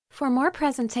For more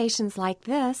presentations like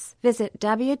this, visit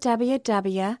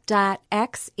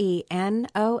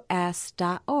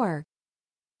www.xenos.org.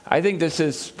 I think this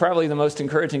is probably the most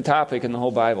encouraging topic in the whole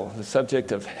Bible, the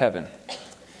subject of heaven.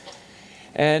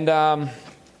 And,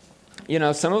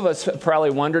 some of us probably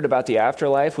wondered about the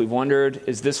afterlife. We've wondered,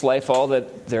 is this life all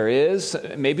that there is?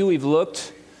 Maybe we've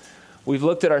looked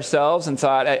at ourselves and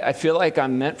thought, I feel like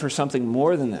I'm meant for something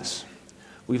more than this.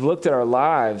 We've looked at our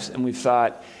lives and we've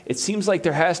thought, it seems like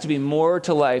there has to be more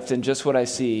to life than just what I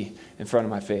see in front of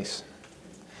my face.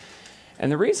 And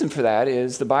the reason for that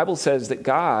is the Bible says that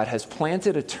God has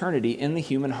planted eternity in the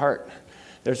human heart.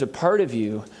 There's a part of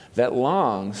you that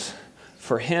longs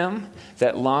for Him,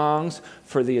 that longs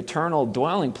for the eternal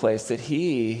dwelling place that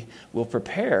He will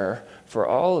prepare for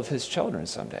all of His children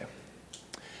someday.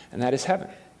 And that is heaven.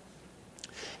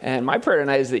 And my prayer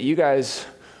tonight is that you guys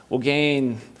will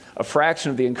gain a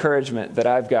fraction of the encouragement that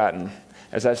I've gotten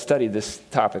as I've studied this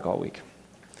topic all week.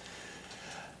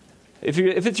 If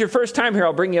it's your first time here,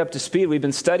 I'll bring you up to speed. We've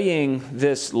been studying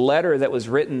this letter that was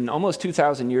written almost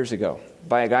 2,000 years ago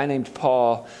by a guy named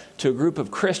Paul to a group of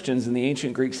Christians in the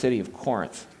ancient Greek city of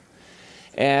Corinth.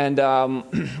 And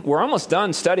we're almost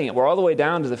done studying it. We're all the way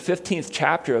down to the 15th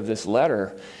chapter of this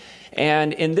letter.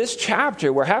 And in this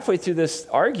chapter, we're halfway through this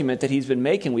argument that he's been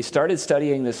making. We started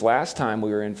studying this last time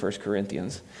we were in 1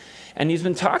 Corinthians. And he's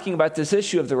been talking about this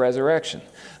issue of the resurrection.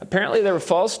 Apparently there were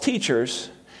false teachers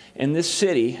in this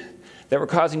city that were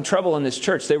causing trouble in this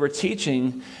church. They were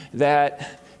teaching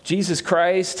that Jesus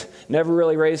Christ never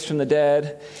really raised from the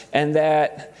dead, and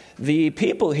that the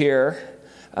people here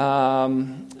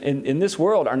in this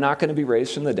world are not going to be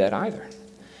raised from the dead either.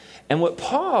 And what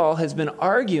Paul has been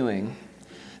arguing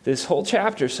this whole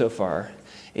chapter so far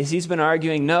is he's been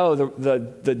arguing, no,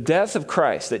 the death of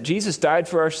Christ, that Jesus died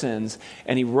for our sins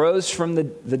and He rose from the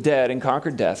dead and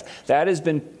conquered death, that has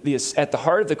been at the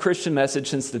heart of the Christian message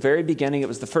since the very beginning. It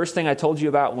was the first thing I told you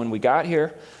about when we got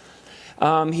here.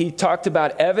 He talked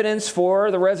about evidence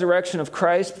for the resurrection of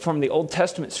Christ from the Old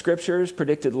Testament scriptures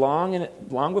predicted long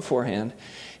beforehand.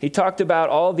 He talked about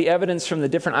all the evidence from the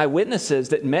different eyewitnesses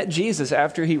that met Jesus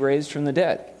after He raised from the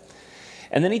dead.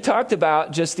 And then he talked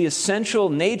about just the essential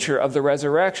nature of the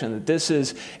resurrection, that this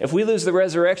is, if we lose the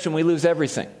resurrection, we lose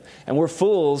everything. And we're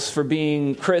fools for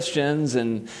being Christians.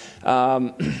 And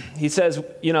he says,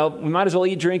 we might as well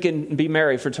eat, drink, and be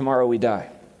merry, for tomorrow we die.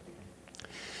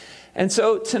 And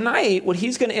so tonight, what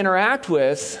he's going to interact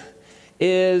with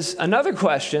is another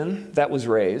question that was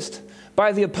raised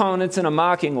by the opponents in a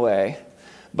mocking way,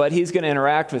 but he's going to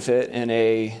interact with it in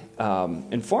a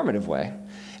informative way.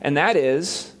 And that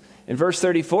is, in verse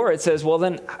 34, it says, well,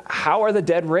 then, how are the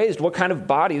dead raised? What kind of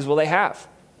bodies will they have?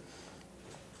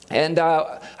 And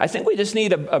I think we just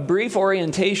need a brief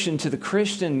orientation to the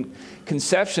Christian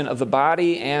conception of the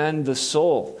body and the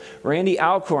soul. Randy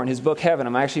Alcorn, his book, Heaven,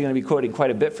 I'm actually going to be quoting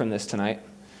quite a bit from this tonight.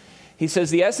 He says,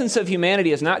 the essence of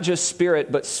humanity is not just spirit,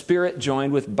 but spirit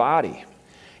joined with body.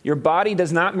 Your body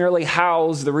does not merely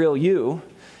house the real you.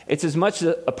 It's as much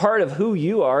a part of who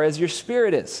you are as your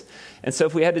spirit is. And so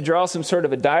if we had to draw some sort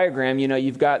of a diagram,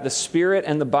 you've got the spirit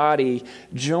and the body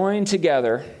joined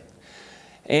together,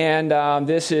 and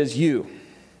this is you.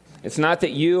 It's not that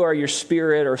you are your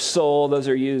spirit or soul. Those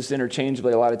are used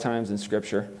interchangeably a lot of times in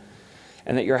Scripture.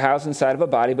 And that you're housed inside of a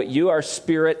body, but you are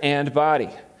spirit and body.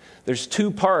 There's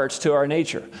two parts to our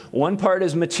nature. One part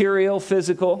is material,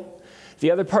 physical.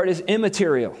 The other part is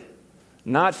immaterial,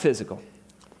 not physical.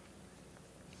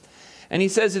 And he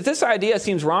says, if this idea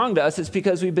seems wrong to us, it's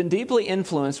because we've been deeply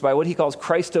influenced by what he calls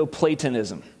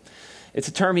Christoplatonism. It's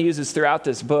a term he uses throughout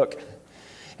this book.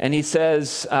 And he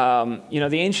says, the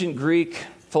ancient Greek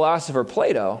philosopher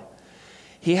Plato,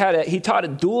 he taught a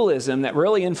dualism that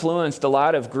really influenced a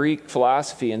lot of Greek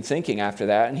philosophy and thinking after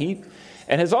that.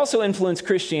 And has also influenced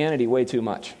Christianity way too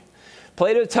much.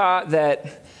 Plato taught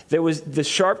that there was this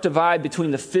sharp divide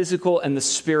between the physical and the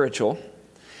spiritual.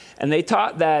 And they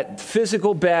taught that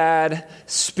physical bad,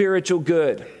 spiritual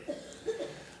good.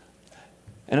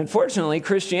 And unfortunately,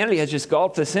 Christianity has just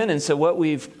gulped this in. And so what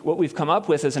we've come up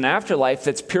with is an afterlife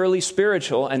that's purely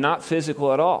spiritual and not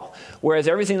physical at all. Whereas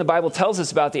everything the Bible tells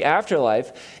us about the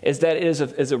afterlife is that it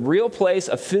is a real place,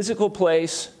 a physical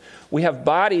place. We have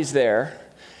bodies there.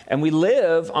 And we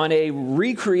live on a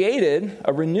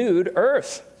renewed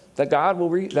earth that God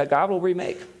will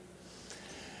remake.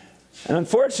 And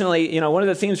unfortunately, one of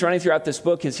the themes running throughout this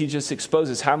book is he just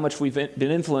exposes how much we've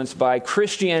been influenced by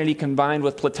Christianity combined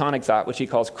with Platonic thought, which he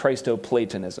calls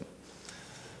Christoplatonism.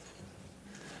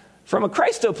 From a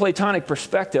Christoplatonic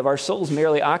perspective, our souls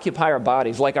merely occupy our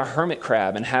bodies like a hermit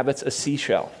crab inhabits a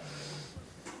seashell.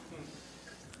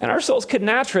 And our souls could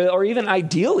naturally, or even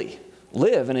ideally,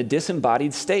 live in a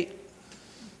disembodied state.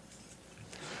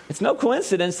 It's no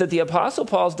coincidence that the Apostle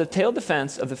Paul's detailed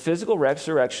defense of the physical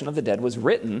resurrection of the dead was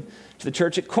written to the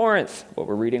church at Corinth, what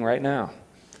we're reading right now.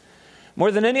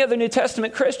 More than any other New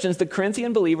Testament Christians, the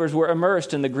Corinthian believers were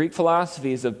immersed in the Greek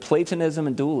philosophies of Platonism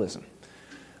and dualism,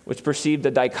 which perceived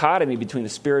a dichotomy between the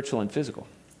spiritual and physical.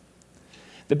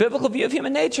 The biblical view of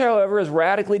human nature, however, is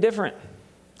radically different.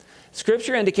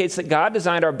 Scripture indicates that God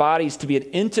designed our bodies to be an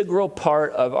integral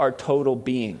part of our total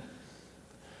being.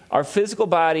 Our physical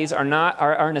bodies are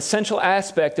an essential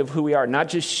aspect of who we are, not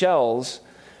just shells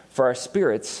for our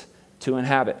spirits to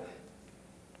inhabit.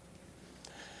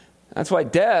 That's why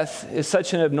death is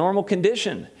such an abnormal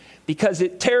condition, because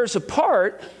it tears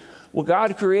apart what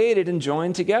God created and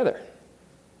joined together.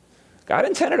 God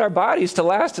intended our bodies to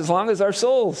last as long as our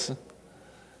souls.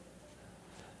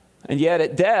 And yet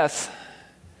at death,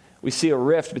 we see a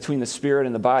rift between the spirit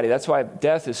and the body. That's why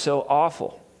death is so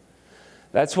awful.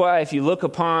 That's why if you look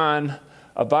upon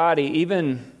a body,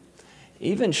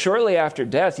 even shortly after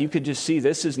death, you could just see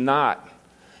this is not.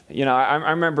 I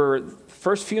remember the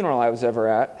first funeral I was ever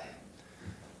at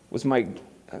was I think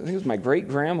it was my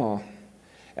great-grandma.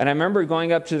 And I remember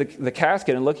going up to the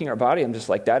casket and looking at her body. I'm just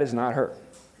like, that is not her.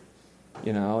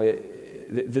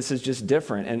 This is just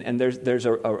different. And there's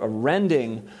a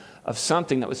rending of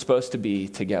something that was supposed to be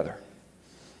together.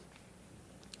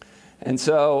 And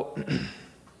so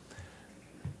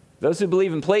those who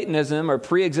believe in Platonism or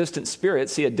pre-existent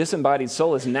spirits see a disembodied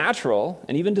soul as natural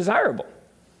and even desirable.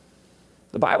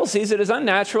 The Bible sees it as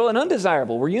unnatural and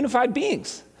undesirable. We're unified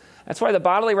beings. That's why the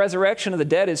bodily resurrection of the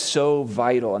dead is so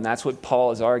vital, and that's what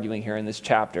Paul is arguing here in this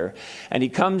chapter. And he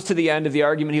comes to the end of the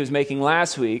argument he was making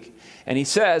last week, and he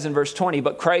says in verse 20,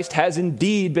 "But Christ has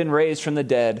indeed been raised from the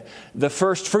dead, the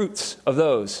first fruits of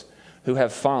those who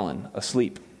have fallen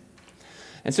asleep."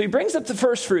 And so he brings up the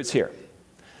first fruits here.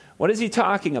 What is he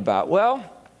talking about? Well,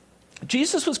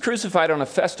 Jesus was crucified on a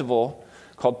festival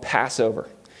called Passover.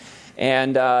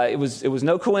 And it was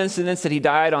no coincidence that he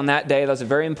died on that day. That was a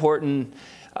very important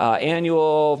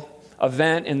annual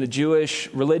event in the Jewish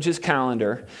religious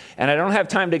calendar. And I don't have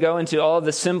time to go into all of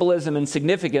the symbolism and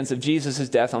significance of Jesus'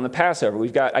 death on the Passover.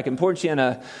 I can point you in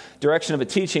a direction of a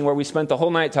teaching where we spent the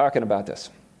whole night talking about this.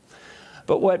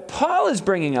 But what Paul is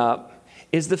bringing up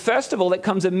is the festival that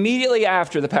comes immediately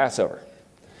after the Passover.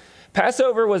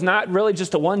 Passover was not really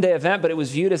just a one-day event, but it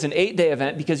was viewed as an 8-day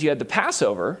event because you had the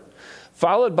Passover,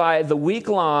 followed by the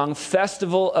week-long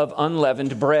Festival of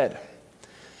Unleavened Bread.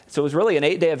 So it was really an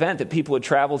 8-day event that people would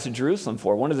travel to Jerusalem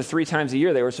for. One of the 3 times a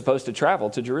year they were supposed to travel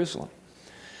to Jerusalem.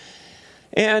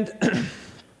 And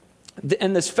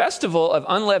in this Festival of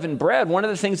Unleavened Bread, one of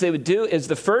the things they would do is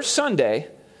the first Sunday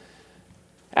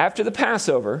after the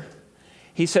Passover,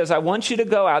 he says, I want you to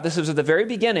go out. This was at the very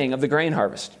beginning of the grain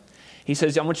harvest. He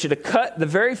says, I want you to cut the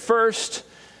very first,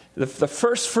 the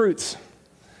first fruits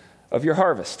of your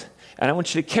harvest. And I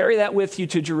want you to carry that with you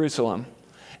to Jerusalem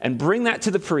and bring that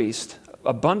to the priest,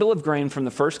 a bundle of grain from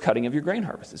the first cutting of your grain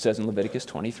harvest. It says in Leviticus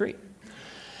 23.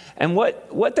 And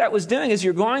what that was doing is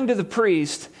you're going to the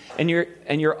priest and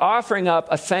you're offering up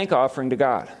a thank offering to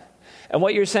God. And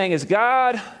what you're saying is,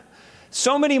 God,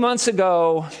 so many months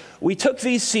ago, we took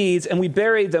these seeds and we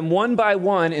buried them one by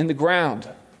one in the ground.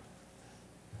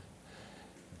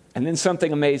 And then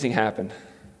something amazing happened.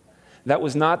 That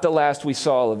was not the last we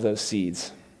saw of those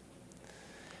seeds.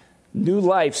 New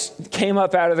life came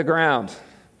up out of the ground.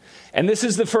 And this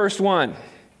is the first one.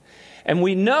 And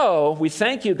we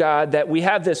thank you, God, that we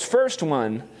have this first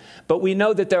one, but we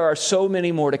know that there are so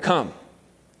many more to come.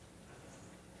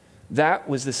 That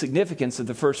was the significance of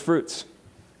the first fruits.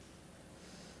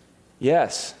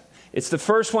 Yes, it's the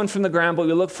first one from the ground, but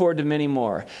we look forward to many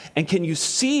more. And can you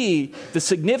see the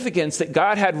significance that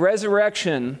God had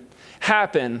resurrection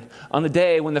happen on the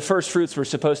day when the first fruits were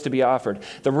supposed to be offered?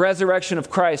 The resurrection of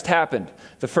Christ happened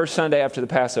the first Sunday after the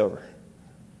Passover.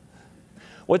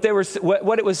 What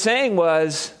it was saying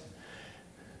was,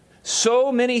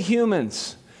 so many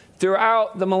humans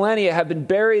throughout the millennia have been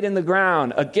buried in the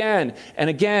ground again and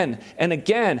again and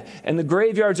again, and the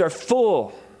graveyards are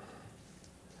full.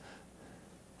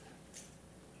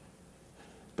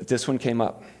 But this one came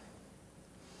up.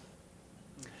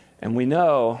 And we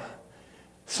know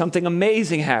something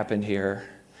amazing happened here.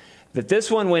 That this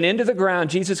one went into the ground.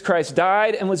 Jesus Christ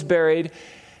died and was buried.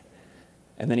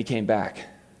 And then he came back.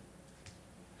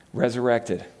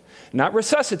 Resurrected. Not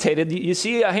resuscitated. You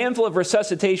see a handful of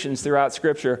resuscitations throughout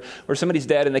Scripture where somebody's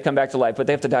dead and they come back to life, but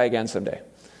they have to die again someday.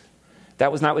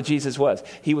 That was not what Jesus was.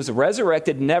 He was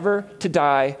resurrected never to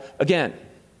die again.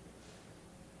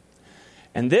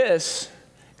 And this,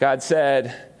 God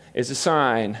said, is a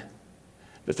sign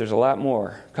that there's a lot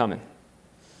more coming.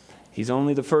 He's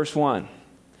only the first one.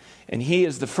 And he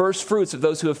is the first fruits of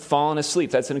those who have fallen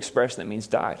asleep. That's an expression that means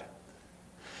died.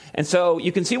 And so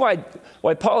you can see why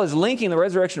Paul is linking the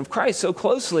resurrection of Christ so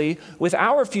closely with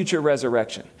our future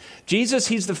resurrection. Jesus,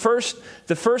 he's the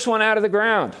first one out of the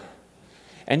ground.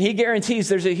 And he guarantees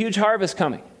there's a huge harvest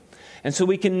coming. And so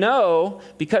we can know,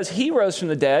 because he rose from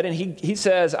the dead and he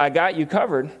says, I got you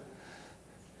covered,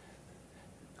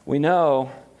 we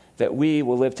know that we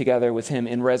will live together with him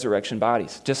in resurrection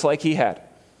bodies, just like he had.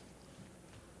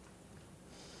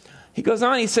 He goes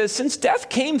on, he says, since death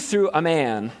came through a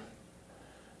man,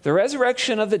 the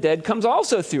resurrection of the dead comes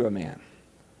also through a man.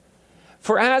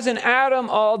 For as in Adam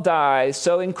all die,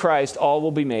 so in Christ all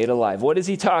will be made alive. What is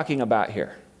he talking about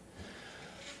here?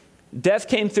 Death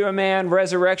came through a man,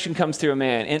 resurrection comes through a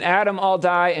man. In Adam all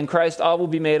die, in Christ all will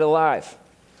be made alive.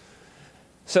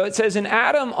 So it says, in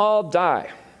Adam all die.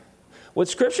 What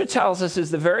Scripture tells us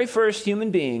is the very first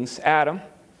human beings, Adam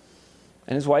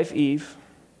and his wife Eve,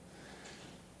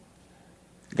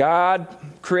 God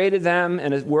created them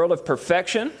in a world of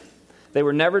perfection. They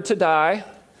were never to die.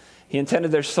 He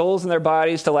intended their souls and their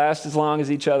bodies to last as long as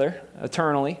each other,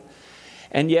 eternally.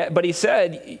 But he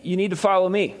said, you need to follow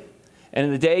me. And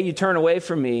in the day you turn away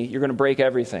from me, you're going to break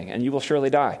everything, and you will surely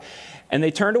die. And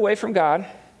they turned away from God,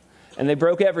 and they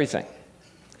broke everything.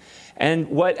 And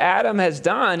what Adam has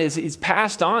done is he's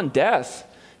passed on death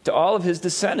to all of his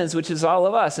descendants, which is all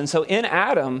of us. And so in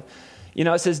Adam,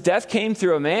 it says death came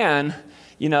through a man.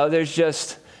 There's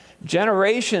just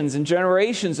generations and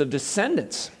generations of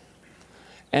descendants.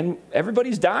 And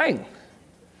everybody's dying.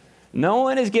 No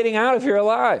one is getting out of here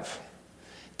alive.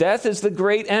 Death is the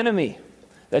great enemy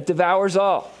that devours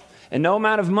all. And no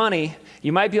amount of money,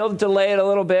 you might be able to delay it a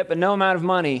little bit, but no amount of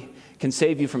money can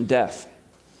save you from death.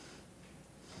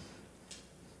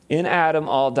 In Adam,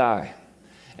 all die.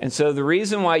 And so the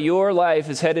reason why your life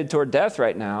is headed toward death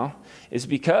right now is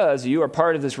because you are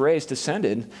part of this race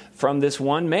descended from this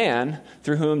one man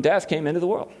through whom death came into the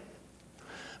world.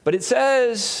 But it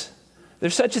says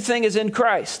there's such a thing as in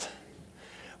Christ,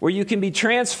 where you can be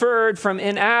transferred from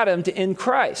in Adam to in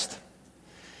Christ.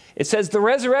 It says the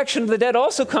resurrection of the dead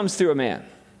also comes through a man.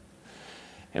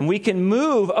 And we can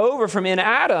move over from in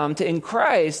Adam to in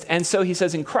Christ. And so he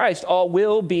says in Christ, all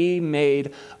will be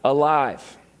made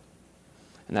alive.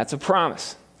 And that's a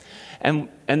promise. And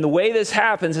the way this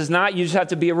happens is not you just have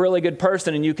to be a really good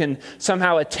person and you can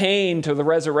somehow attain to the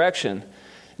resurrection.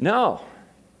 No.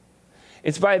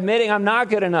 It's by admitting I'm not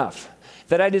good enough,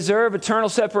 that I deserve eternal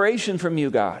separation from you,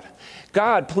 God.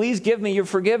 God, please give me your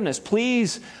forgiveness.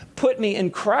 Please put me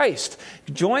in Christ.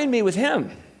 Join me with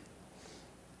him.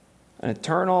 An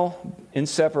eternal,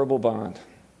 inseparable bond.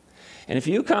 And if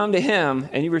you come to him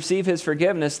and you receive his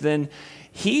forgiveness, then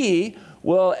he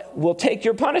will take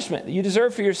your punishment that you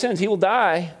deserve for your sins. He will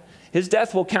die. His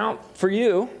death will count for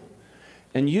you,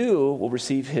 and you will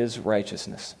receive his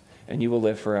righteousness, and you will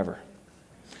live forever.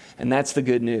 And that's the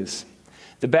good news.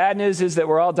 The bad news is that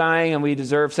we're all dying and we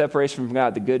deserve separation from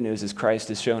God. The good news is Christ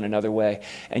has shown another way,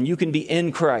 and you can be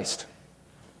in Christ.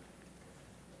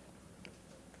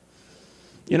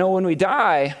 When we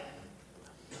die,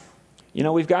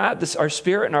 we've got our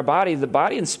spirit and our body. The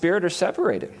body and spirit are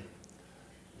separated.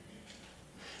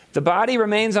 The body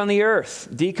remains on the earth,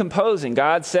 decomposing.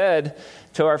 God said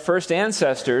to our first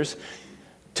ancestors,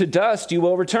 to dust you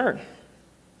will return.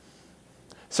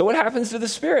 So what happens to the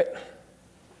spirit?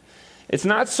 It's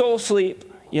not soul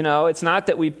sleep. It's not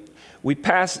that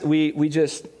we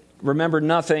just remember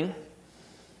nothing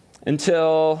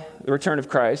until the return of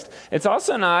Christ. It's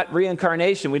also not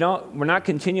reincarnation. We're not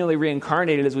continually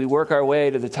reincarnated as we work our way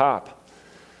to the top.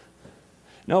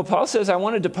 No, Paul says, I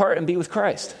want to depart and be with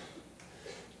Christ.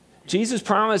 Jesus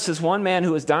promised this one man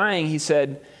who was dying, he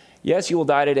said, yes, you will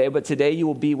die today, but today you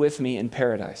will be with me in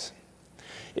paradise.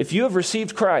 If you have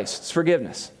received Christ's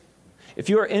forgiveness, if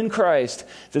you are in Christ,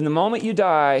 then the moment you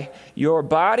die, your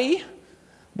body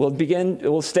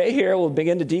will stay here, will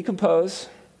begin to decompose.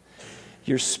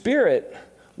 Your spirit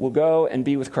will go and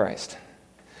be with Christ.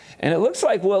 And it looks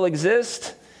like we'll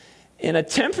exist in a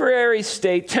temporary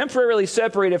state, temporarily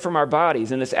separated from our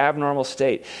bodies in this abnormal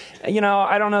state. I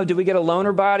don't know, do we get a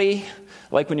loaner body?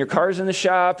 Like when your car's in the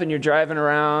shop and you're driving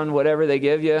around, whatever they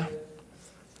give you?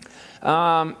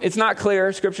 It's not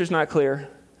clear. Scripture's not clear.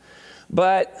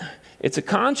 But it's a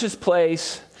conscious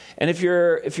place. And if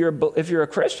you're a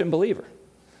Christian believer,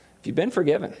 if you've been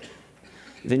forgiven,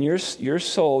 then your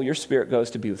soul, your spirit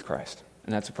goes to be with Christ.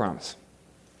 And that's a promise.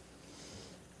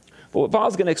 But what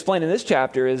Paul's going to explain in this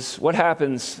chapter is what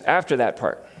happens after that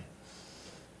part.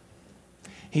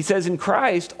 He says, in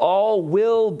Christ, all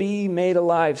will be made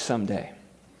alive someday.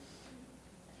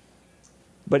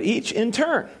 but each in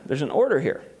turn. There's an order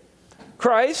here.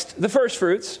 Christ, the first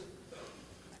fruits,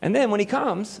 and then when he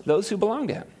comes, those who belong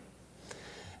to him.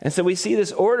 And so we see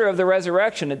this order of the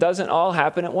resurrection. It doesn't all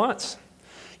happen at once.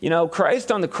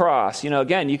 Christ on the cross,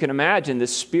 again, you can imagine the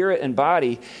spirit and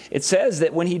body. It says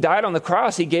that when he died on the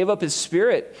cross, he gave up his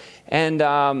spirit and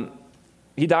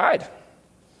he died,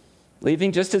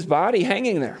 leaving just his body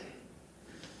hanging there.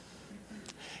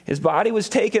 His body was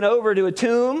taken over to a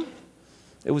tomb.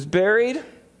 It was buried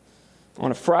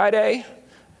on a Friday,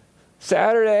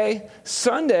 Saturday,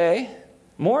 Sunday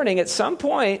morning. At some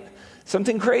point,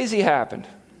 something crazy happened.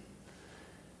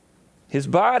 His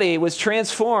body was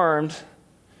transformed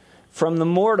from the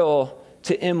mortal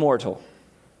to immortal.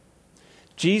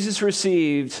 Jesus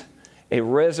received a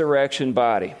resurrection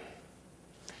body.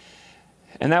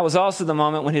 And that was also the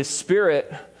moment when his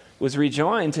spirit was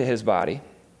rejoined to his body.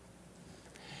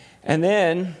 And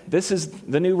then, this is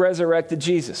the new resurrected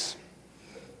Jesus.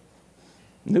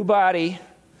 New body,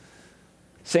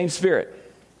 same spirit.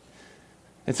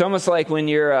 It's almost like when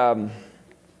you're,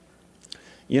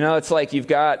 it's like you've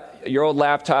got your old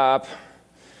laptop,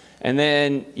 and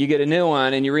then you get a new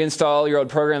one, and you reinstall your old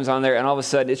programs on there, and all of a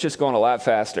sudden, it's just going a lot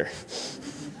faster.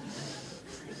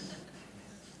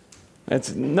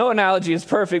 No analogy is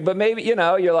perfect, but maybe,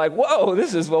 you're like, whoa,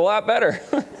 this is a lot better.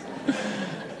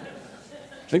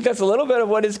 I think that's a little bit of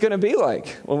what it's going to be like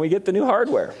when we get the new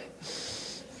hardware.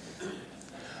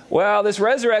 Well, this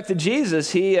resurrected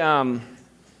Jesus, he appeared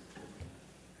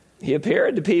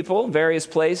to people in various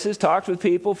places, talked with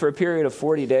people for a period of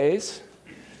 40 days.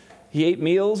 He ate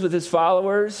meals with his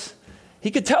followers.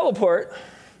 He could teleport.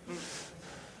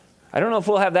 I don't know if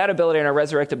we'll have that ability in our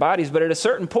resurrected bodies, but at a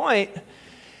certain point,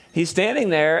 he's standing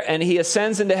there and he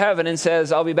ascends into heaven and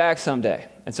says, I'll be back someday.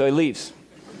 And so he leaves.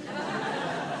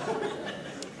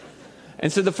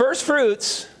 And so the first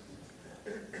fruits,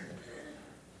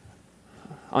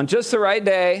 on just the right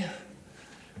day,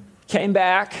 came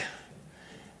back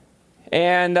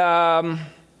and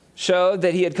showed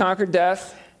that he had conquered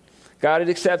death.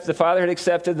 The Father had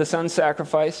accepted the Son's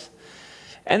sacrifice.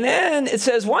 And then it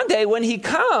says one day when he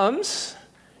comes,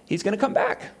 he's going to come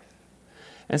back.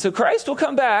 And so Christ will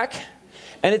come back,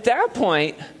 and at that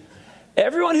point,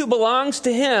 everyone who belongs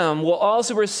to him will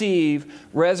also receive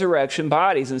resurrection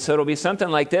bodies. And so it'll be something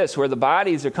like this, where the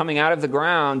bodies are coming out of the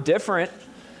ground different.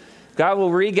 God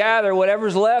will regather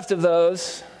whatever's left of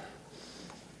those.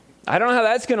 I don't know how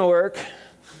that's going to work.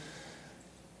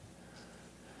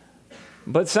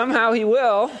 But somehow he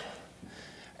will.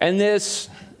 And this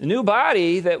new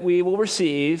body that we will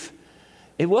receive,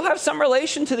 it will have some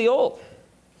relation to the old,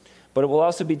 but it will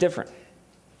also be different.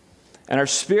 And our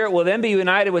spirit will then be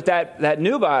united with that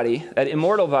new body, that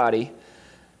immortal body,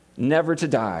 never to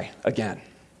die again.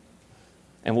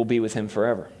 And we'll be with him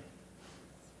forever.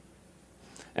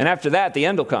 And after that, the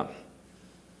end will come,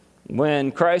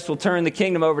 when Christ will turn the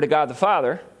kingdom over to God the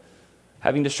Father,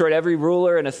 having destroyed every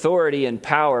ruler and authority and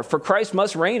power. For Christ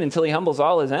must reign until he humbles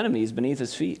all his enemies beneath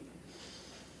his feet.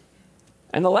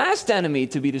 And the last enemy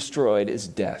to be destroyed is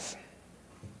death.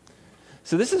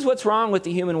 So this is what's wrong with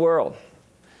the human world.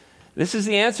 This is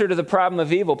the answer to the problem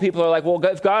of evil. People are like, well,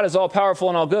 if God is all powerful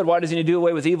and all good, why doesn't he do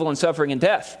away with evil and suffering and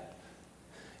death?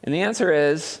 And the answer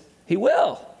is, he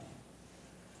will.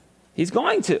 He's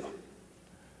going to.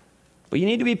 But you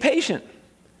need to be patient,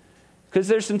 because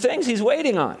there's some things he's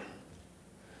waiting on.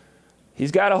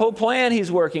 He's got a whole plan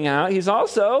he's working out. He's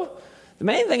also, the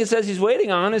main thing it says he's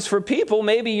waiting on is for people,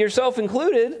 maybe yourself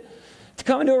included, to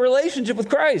come into a relationship with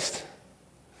Christ.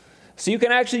 So you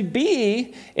can actually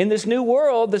be in this new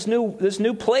world, this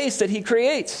new place that he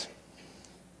creates.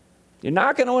 You're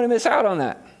not going to want to miss out on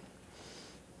that.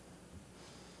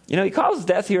 He calls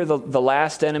death here the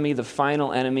last enemy, the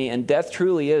final enemy, and death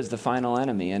truly is the final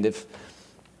enemy. And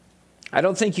I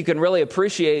don't think you can really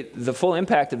appreciate the full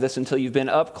impact of this until you've been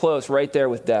up close right there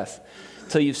with death,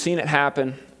 until you've seen it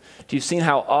happen, until you've seen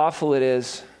how awful it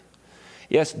is.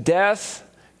 Yes, death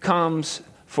comes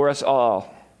for us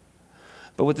all.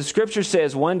 But what the scripture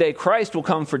says, one day Christ will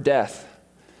come for death,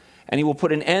 and he will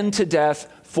put an end to death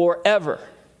forever.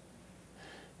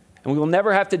 And we will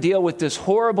never have to deal with this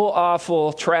horrible,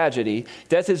 awful tragedy.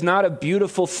 Death is not a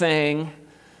beautiful thing.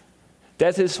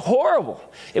 Death is horrible.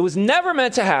 It was never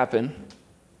meant to happen.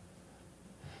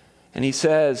 And he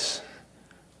says,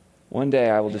 one day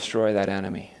I will destroy that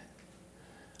enemy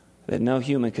that no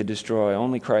human could destroy,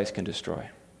 only Christ can destroy.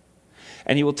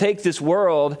 And he will take this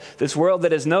world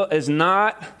that is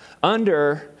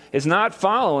not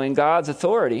following God's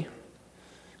authority,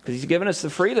 because he's given us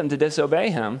the freedom to disobey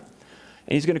him.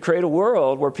 And he's going to create a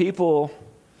world where people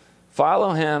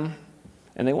follow him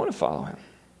and they want to follow him.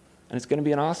 And it's going to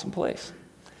be an awesome place.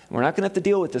 We're not going to have to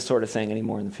deal with this sort of thing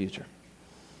anymore in the future.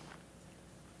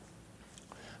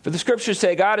 For the scriptures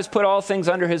say God has put all things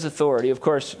under his authority. Of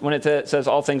course, when it says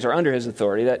all things are under his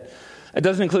authority, that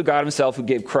doesn't include God himself who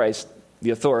gave Christ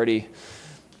the authority.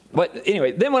 But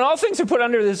anyway, then when all things are put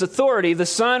under his authority, the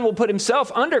Son will put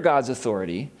himself under God's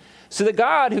authority, so that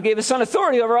God, who gave his Son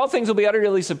authority over all things, will be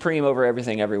utterly supreme over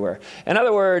everything everywhere. In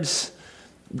other words,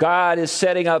 God is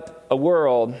setting up a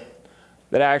world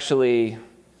that actually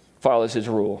follows his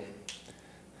rule.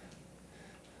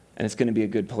 And it's going to be a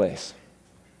good place.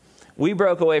 We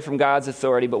broke away from God's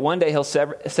authority, but one day he'll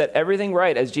set everything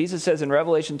right. As Jesus says in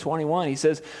Revelation 21, he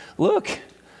says, look,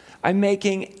 I'm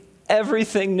making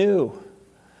everything new.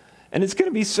 And it's going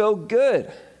to be so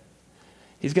good.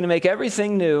 He's going to make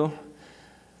everything new.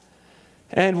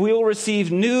 And we will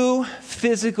receive new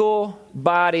physical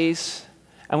bodies,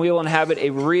 and we will inhabit a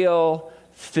real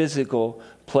physical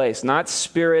place. Not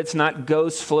spirits, not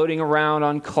ghosts floating around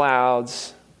on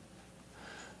clouds,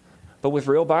 but with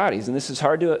real bodies. And this is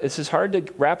hard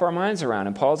to wrap our minds around.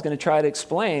 And Paul's going to try to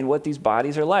explain what these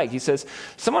bodies are like. He says,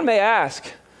 someone may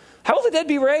ask, how will the dead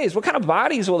be raised? What kind of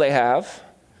bodies will they have?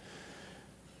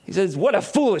 He says, what a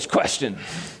foolish question.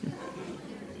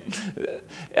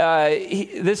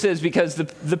 This is because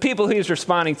the people he's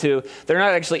responding to, they're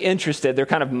not actually interested. They're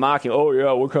kind of mocking, oh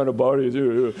yeah, what kind of bodies?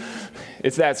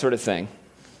 It's that sort of thing.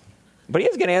 But he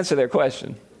is going to answer their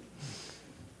question.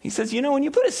 He says, when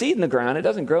you put a seed in the ground, it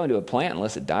doesn't grow into a plant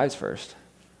unless it dies first.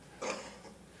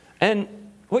 And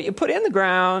what you put in the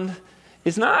ground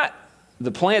is not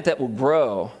the plant that will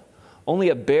grow, only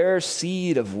a bare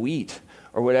seed of wheat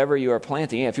or whatever you are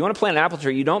planting. If you want to plant an apple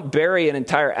tree, you don't bury an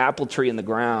entire apple tree in the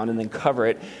ground and then cover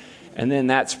it, and then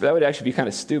that would actually be kind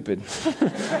of stupid.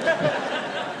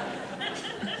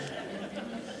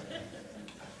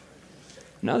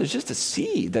 No, there's just a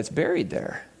seed that's buried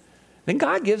there. Then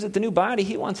God gives it the new body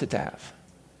he wants it to have.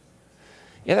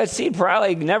 Yeah, that seed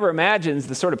probably never imagines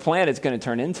the sort of plant it's going to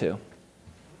turn into.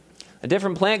 A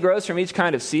different plant grows from each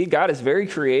kind of seed. God is very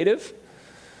creative.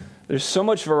 There's so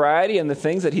much variety in the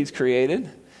things that he's created.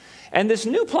 And this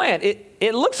new plant,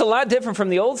 it looks a lot different from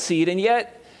the old seed, and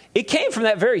yet it came from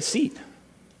that very seed.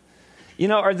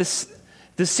 Are the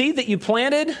seed that you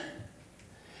planted,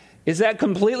 is that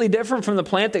completely different from the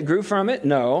plant that grew from it?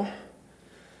 No.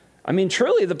 I mean,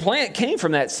 truly, the plant came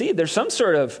from that seed. There's some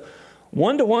sort of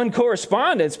one-to-one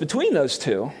correspondence between those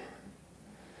two.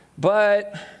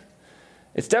 But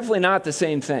it's definitely not the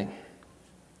same thing.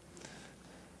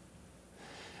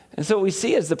 And so what we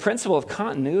see is the principle of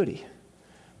continuity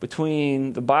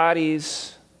between the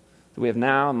bodies that we have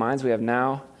now, minds we have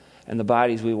now, and the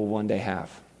bodies we will one day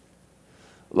have.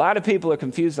 A lot of people are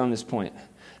confused on this point.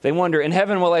 They wonder, in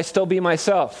heaven, will I still be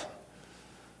myself?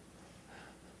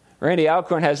 Randy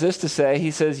Alcorn has this to say.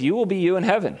 He says, you will be you in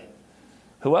heaven.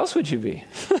 Who else would you be?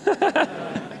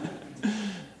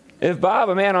 If Bob,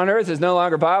 a man on earth, is no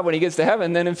longer Bob when he gets to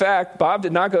heaven, then in fact, Bob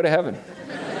did not go to heaven.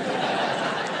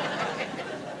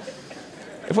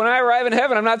 If when I arrive in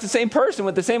heaven, I'm not the same person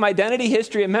with the same identity,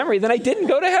 history, and memory, then I didn't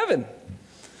go to heaven.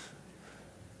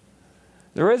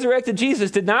 The resurrected Jesus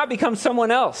did not become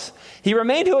someone else. He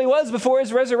remained who he was before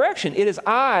his resurrection. It is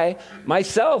I,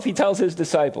 myself, he tells his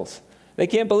disciples. They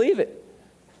can't believe it.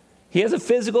 He has a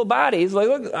physical body. He's like,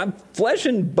 look, I'm flesh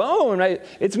and bone.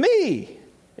 It's me.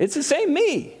 It's the same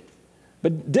me.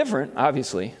 But different,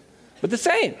 obviously, but the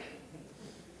same.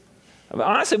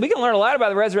 Honestly, we can learn a lot about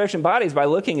the resurrection bodies by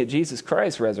looking at Jesus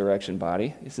Christ's resurrection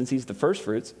body, since he's the first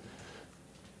fruits.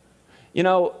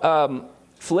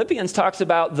 Philippians talks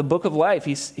about the book of life.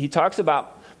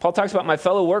 Paul talks about my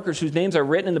fellow workers whose names are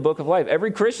written in the book of life.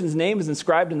 Every Christian's name is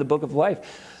inscribed in the book of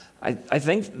life. I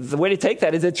think the way to take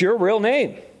that is it's your real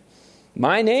name.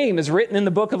 My name is written in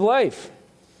the book of life.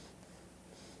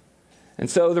 And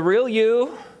so the real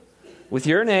you, with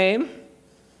your name,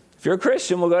 if you're a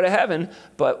Christian, will go to heaven.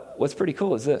 But what's pretty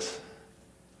cool is this.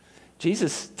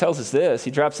 Jesus tells us this.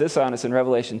 He drops this on us in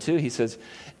Revelation 2. He says,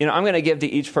 I'm going to give to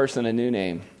each person a new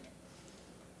name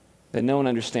that no one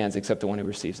understands except the one who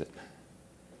receives it.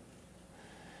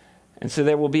 And so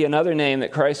there will be another name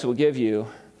that Christ will give you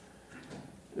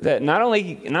that not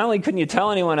only couldn't you tell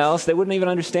anyone else, they wouldn't even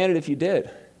understand it if you did.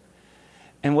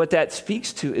 And what that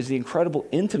speaks to is the incredible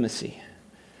intimacy,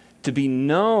 to be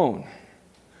known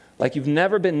like you've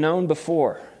never been known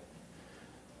before.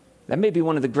 That may be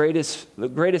one of the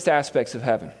greatest aspects of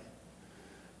heaven.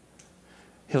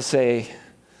 He'll say,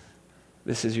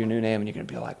 this is your new name, and you're going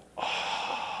to be like,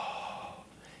 oh,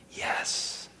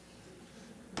 yes,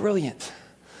 brilliant.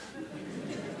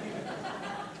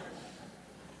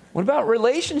 What about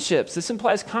relationships? This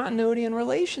implies continuity in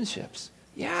relationships.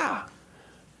 Yeah.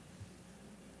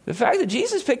 The fact that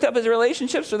Jesus picked up his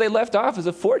relationships where they left off is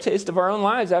a foretaste of our own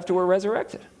lives after we're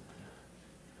resurrected.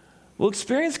 We'll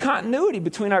experience continuity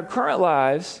between our current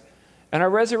lives and our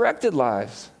resurrected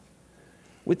lives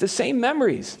with the same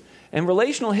memories and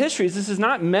relational histories. This is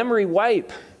not memory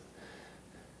wipe.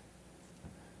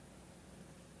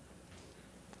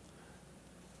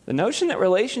 The notion that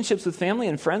relationships with family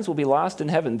and friends will be lost in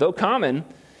heaven, though common,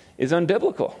 is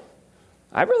unbiblical.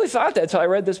 I really thought that until I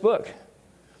read this book.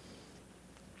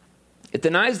 It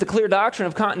denies the clear doctrine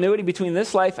of continuity between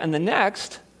this life and the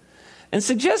next and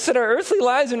suggests that our earthly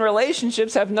lives and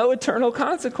relationships have no eternal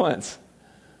consequence.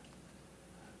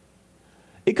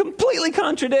 It completely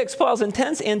contradicts Paul's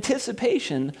intense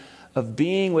anticipation of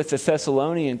being with the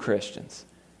Thessalonian Christians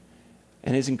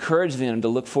and his encouraging them to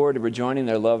look forward to rejoining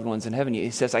their loved ones in heaven.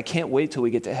 He says, I can't wait till we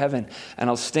get to heaven, and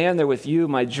I'll stand there with you,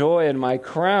 my joy and my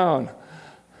crown.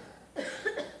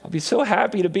 I'll be so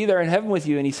happy to be there in heaven with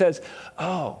you. And he says,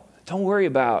 don't worry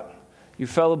about your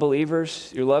fellow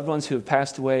believers, your loved ones who have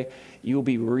passed away. You will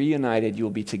be reunited. You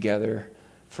will be together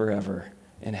forever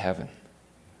in heaven.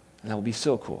 And that will be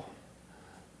so cool.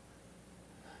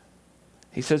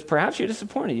 He says, perhaps you're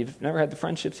disappointed. You've never had the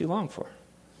friendships you long for.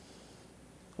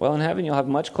 Well, in heaven, you'll have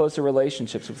much closer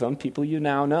relationships with some people you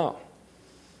now know.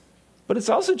 But it's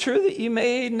also true that you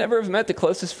may never have met the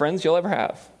closest friends you'll ever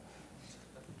have.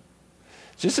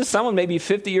 Just as someone may be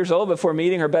 50 years old before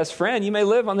meeting her best friend, you may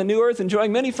live on the new earth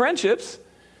enjoying many friendships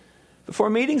before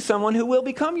meeting someone who will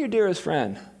become your dearest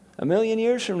friend 1,000,000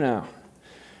 years from now.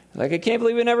 Like, I can't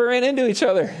believe we never ran into each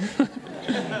other.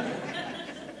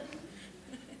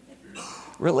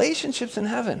 Relationships in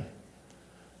heaven.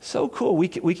 So cool. We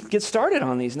can get started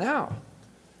on these now.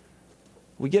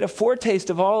 We get a foretaste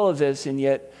of all of this, and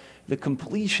yet the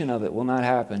completion of it will not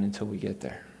happen until we get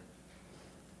there.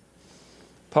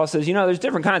 Paul says, there's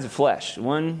different kinds of flesh.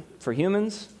 One for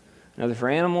humans, another for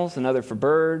animals, another for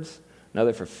birds,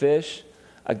 another for fish.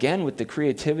 Again, with the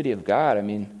creativity of God. I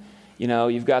mean,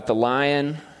 you've got the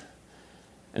lion,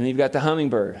 and then you've got the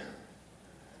hummingbird,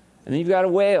 and then you've got a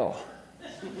whale.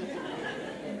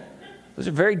 Those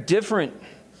are very different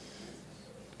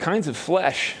kinds of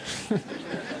flesh.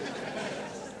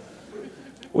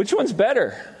 Which one's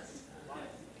better?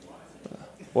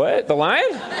 What? The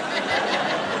lion?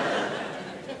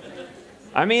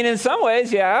 I mean, in some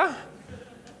ways, yeah.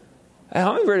 A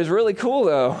hummingbird is really cool,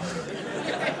 though.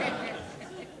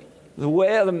 The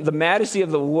whale, the majesty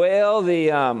of the whale,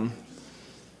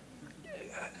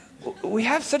 we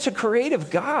have such a creative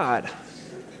God.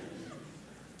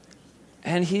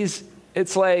 And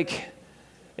it's like,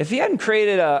 if he hadn't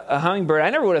created a hummingbird, I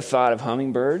never would have thought of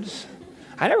hummingbirds.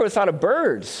 I never would have thought of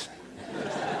birds.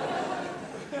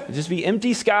 It'd just be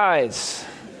empty skies.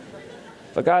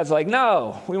 But God's like,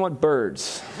 no, we want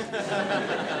birds.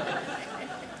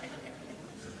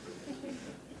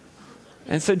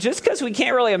 And so just because we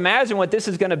can't really imagine what this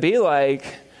is going to be like,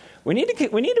 we need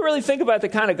to really think about the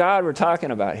kind of God we're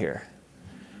talking about here.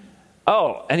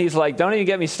 Oh, and he's like, don't even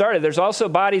get me started. There's also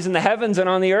bodies in the heavens and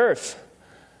on the earth.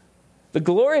 The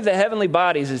glory of the heavenly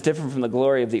bodies is different from the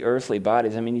glory of the earthly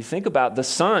bodies. I mean, you think about the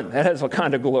sun. That has a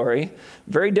kind of glory.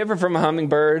 Very different from a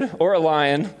hummingbird or a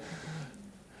lion.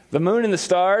 The moon and the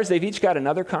stars, they've each got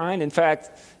another kind. In fact,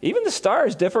 even the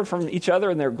stars differ from each other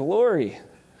in their glory.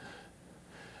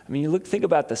 I mean, think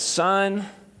about the sun.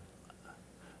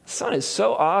 The sun is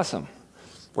so awesome.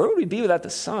 Where would we be without the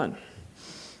sun?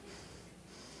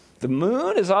 The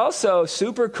moon is also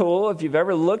super cool. If you've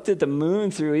ever looked at the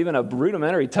moon through even a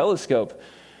rudimentary telescope,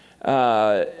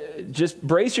 just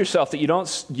brace yourself that you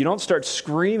don't start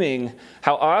screaming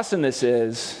how awesome this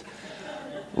is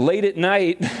late at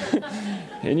night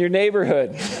in your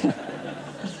neighborhood.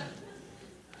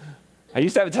 I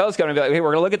used to have a telescope and I'd be like, hey,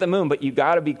 we're going to look at the moon, but you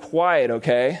got to be quiet,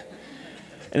 okay?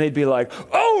 And they'd be like,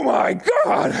 oh my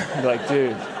God! I'd be like,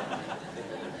 dude,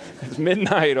 it's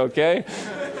midnight, okay?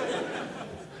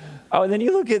 Oh, and then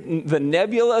you look at the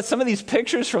nebula, some of these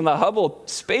pictures from the Hubble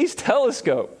Space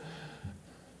Telescope.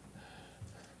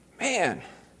 Man,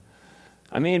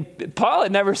 I mean, Paul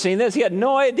had never seen this. He had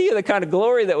no idea the kind of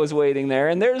glory that was waiting there.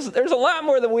 And there's a lot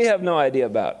more that we have no idea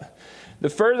about. The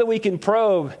further we can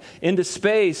probe into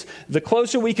space, the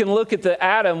closer we can look at the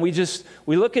atom. We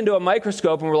look into a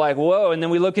microscope and we're like, whoa. And then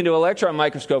we look into an electron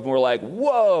microscope and we're like,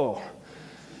 whoa.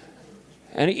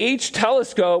 And each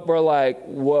telescope, we're like,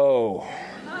 whoa.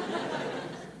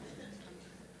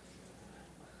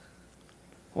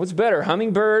 What's better,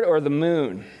 hummingbird or the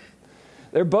moon?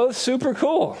 They're both super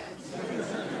cool.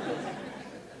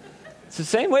 It's the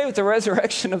same way with the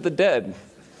resurrection of the dead.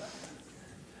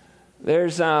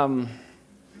 There's even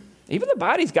the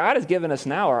bodies God has given us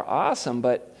now are awesome,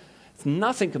 but It's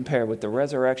nothing compared with the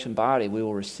resurrection body we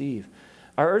will receive.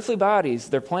 Our earthly bodies,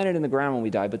 they're planted in the ground when we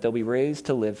die, but they'll be raised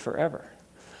to live forever.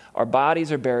 Our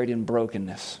bodies are buried in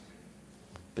brokenness,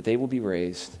 but they will be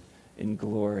raised in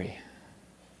glory.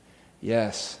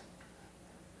 Yes,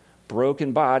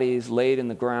 broken bodies laid in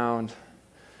the ground.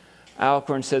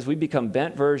 Alcorn says we become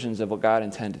bent versions of what God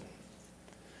intended.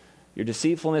 Your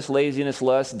deceitfulness, laziness,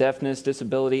 lust, deafness,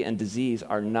 disability, and disease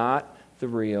are not the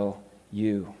real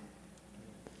you.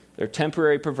 They're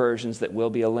temporary perversions that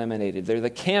will be eliminated. They're the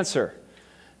cancer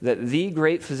that the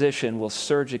great physician will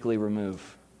surgically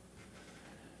remove.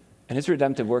 And his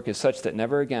redemptive work is such that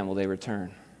never again will they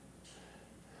return.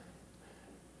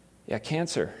 Yeah,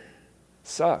 cancer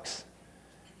sucks.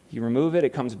 You remove it,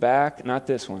 it comes back. Not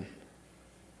this one.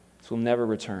 This will never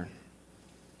return.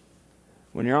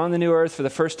 When you're on the new earth for the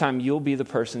first time, you'll be the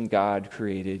person God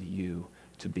created you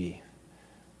to be.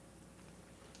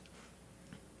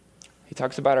 He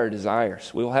talks about our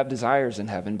desires. We will have desires in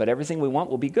heaven, but everything we want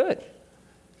will be good.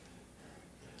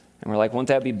 And we're like, won't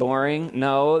that be boring?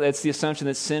 No, that's the assumption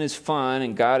that sin is fun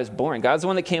and God is boring. God's the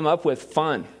one that came up with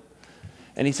fun.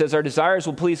 And he says our desires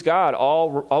will please God. All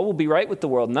will be right with the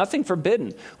world. Nothing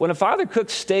forbidden. When a father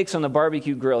cooks steaks on the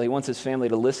barbecue grill, he wants his family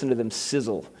to listen to them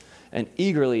sizzle and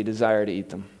eagerly desire to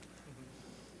eat them.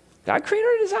 God created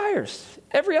our desires,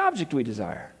 every object we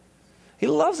desire. He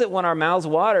loves it when our mouths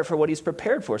water for what he's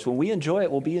prepared for us. When we enjoy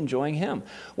it, we'll be enjoying him.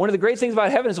 One of the great things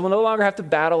about heaven is we'll no longer have to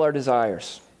battle our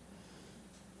desires.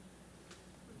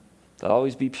 They'll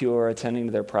always be pure, attending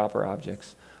to their proper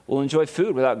objects. We'll enjoy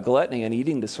food without gluttony and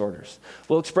eating disorders.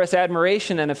 We'll express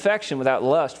admiration and affection without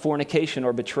lust, fornication,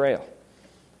 or betrayal.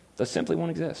 Those simply won't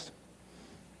exist.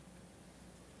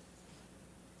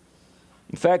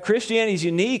 In fact, Christianity is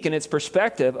unique in its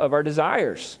perspective of our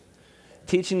desires,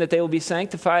 teaching that they will be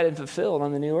sanctified and fulfilled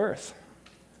on the new earth.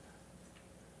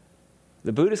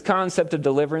 The Buddhist concept of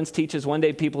deliverance teaches one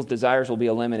day people's desires will be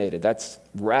eliminated. That's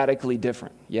radically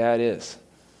different. Yeah, it is.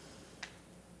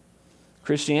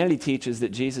 Christianity teaches that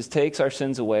Jesus takes our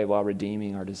sins away while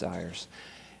redeeming our desires.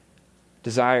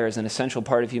 Desire is an essential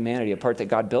part of humanity, a part that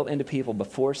God built into people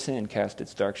before sin cast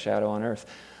its dark shadow on earth.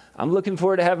 I'm looking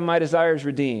forward to having my desires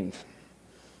redeemed.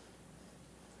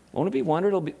 Won't it be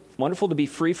wonderful to be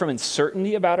free from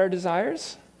uncertainty about our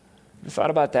desires? Have you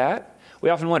thought about that? We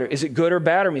often wonder, is it good or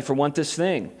bad of me for want this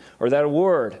thing, or that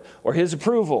award, or his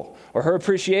approval, or her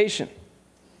appreciation?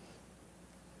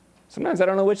 Sometimes I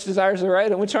don't know which desires are right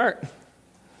and which aren't.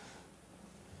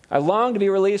 I long to be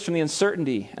released from the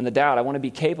uncertainty and the doubt. I want to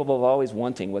be capable of always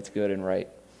wanting what's good and right.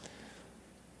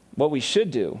 What we should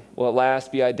do will at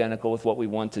last be identical with what we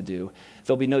want to do.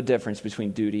 There'll be no difference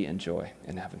between duty and joy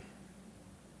in heaven.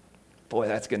 Boy,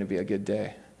 that's going to be a good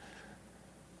day.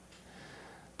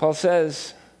 Paul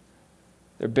says,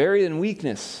 they're buried in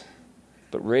weakness,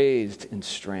 but raised in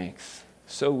strength.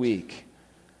 So weak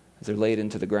as they're laid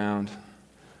into the ground.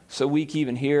 So weak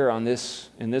even here in this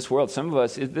world. Some of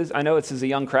us, I know this is a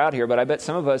young crowd here, but I bet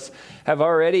some of us have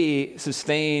already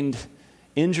sustained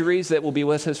injuries that will be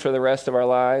with us for the rest of our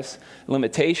lives,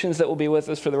 limitations that will be with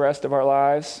us for the rest of our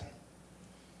lives.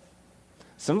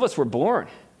 Some of us were born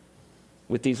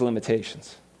with these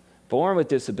limitations, born with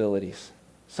disabilities,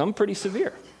 some pretty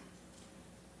severe.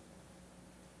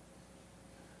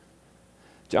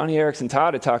 Joni Eareckson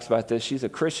Tada talks about this. She's a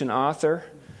Christian author.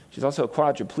 She's also a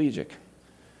quadriplegic.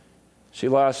 She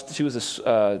was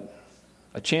a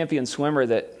champion swimmer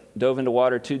that dove into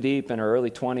water too deep in her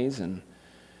early 20s and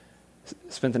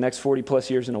spent the next 40 plus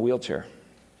years in a wheelchair.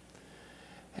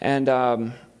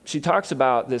 And she talks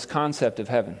about this concept of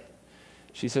heaven.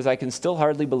 She says, I can still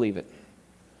hardly believe it.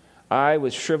 I,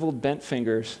 with shriveled, bent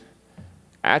fingers,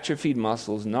 atrophied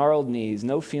muscles, gnarled knees,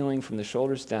 no feeling from the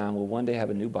shoulders down, will one day have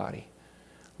a new body.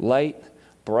 Light,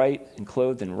 bright, and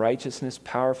clothed in righteousness,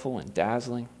 powerful and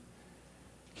dazzling.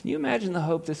 Can you imagine the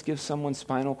hope this gives someone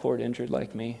spinal cord injured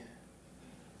like me?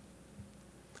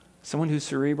 Someone who's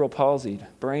cerebral palsied,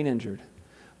 brain injured,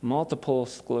 multiple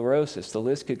sclerosis. The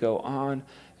list could go on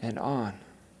and on.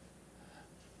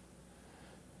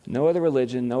 No other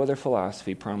religion, no other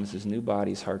philosophy promises new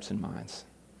bodies, hearts, and minds.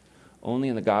 Only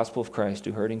in the gospel of Christ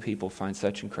do hurting people find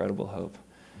such incredible hope.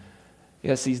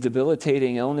 Yes, these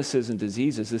debilitating illnesses and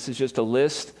diseases, this is just a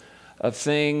list of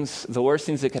things, the worst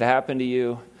things that could happen to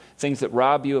you, things that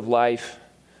rob you of life,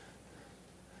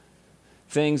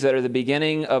 things that are the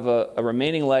beginning of a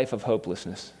remaining life of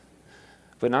hopelessness,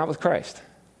 but not with Christ.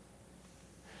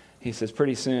 He says,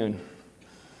 pretty soon,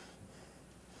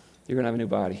 you're going to have a new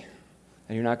body,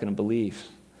 and you're not going to believe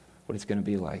what it's going to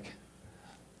be like.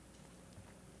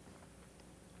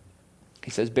 He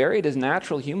says, buried as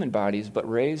natural human bodies, but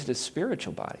raised as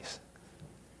spiritual bodies.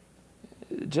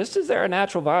 just as there are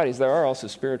natural bodies, there are also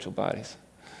spiritual bodies.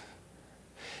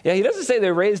 Yeah, he doesn't say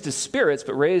they're raised as spirits,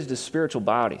 but raised as spiritual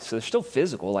bodies. So they're still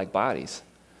physical like bodies,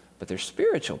 but they're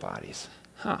spiritual bodies.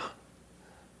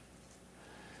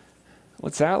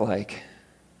 What's that like?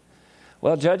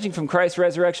 Well, judging from Christ's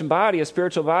resurrection body, a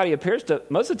spiritual body appears to,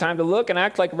 most of the time, to look and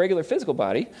act like a regular physical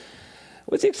body,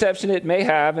 with the exception it may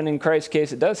have, and in Christ's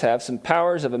case it does have, some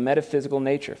powers of a metaphysical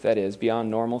nature, that is,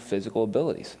 beyond normal physical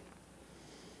abilities.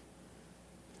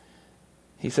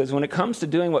 He says, when it comes to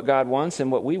doing what God wants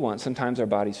and what we want, sometimes our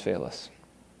bodies fail us.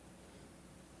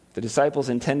 The disciples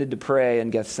intended to pray in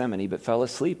Gethsemane, but fell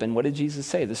asleep. And what did Jesus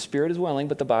say? The spirit is willing,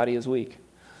 but the body is weak.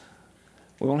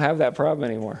 We won't have that problem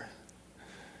anymore.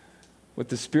 What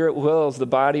the spirit wills, the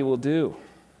body will do.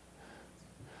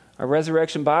 Our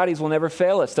resurrection bodies will never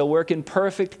fail us. They'll work in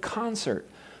perfect concert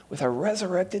with our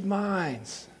resurrected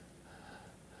minds.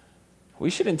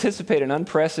 We should anticipate an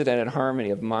unprecedented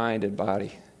harmony of mind and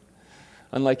body,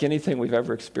 unlike anything we've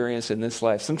ever experienced in this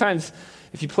life. Sometimes,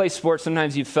 if you play sports,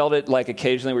 sometimes you've felt it like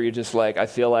occasionally where you're just like, I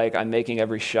feel like I'm making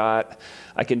every shot.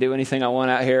 I can do anything I want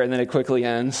out here, and then it quickly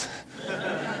ends.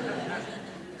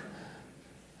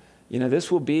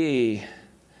 This will be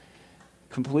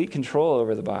complete control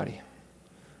over the body.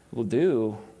 It will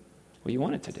do what you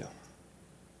want it to do.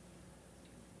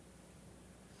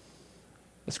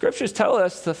 The scriptures tell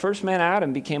us the first man,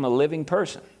 Adam, became a living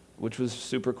person, which was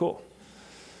super cool.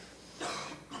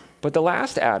 But the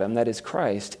last Adam, that is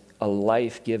Christ, a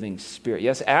life-giving spirit.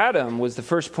 Yes, Adam was the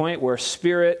first point where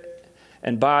spirit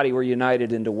and body were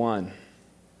united into one.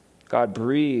 God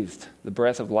breathed the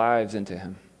breath of lives into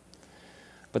him.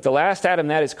 But the last Adam,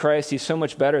 that is Christ, he's so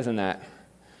much better than that,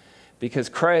 because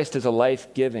Christ is a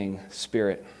life-giving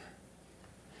spirit.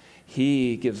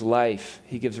 He gives life.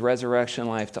 He gives resurrection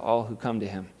life to all who come to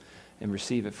him and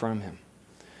receive it from him.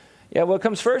 Yeah, what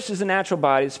comes first is the natural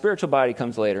body. The spiritual body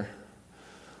comes later.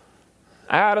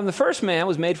 Adam, the first man,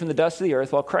 was made from the dust of the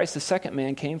earth, while Christ, the second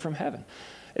man, came from heaven.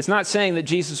 It's not saying that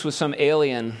Jesus was some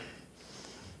alien.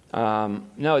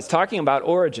 No, it's talking about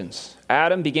origins.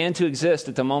 Adam began to exist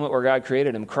at the moment where God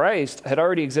created him. Christ had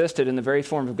already existed in the very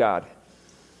form of God.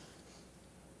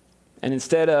 And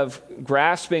instead of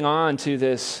grasping on to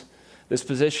this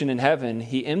position in heaven,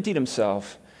 he emptied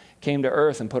himself, came to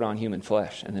earth and put on human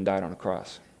flesh, and then died on a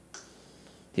cross.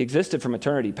 He existed from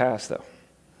eternity past, though.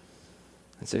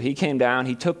 And so he came down,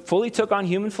 he fully took on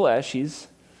human flesh. He's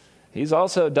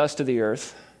also dust of the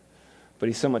earth, but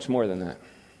he's so much more than that.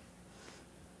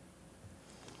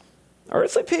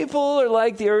 Earthly people are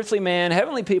like the earthly man.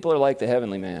 Heavenly people are like the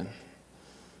heavenly man.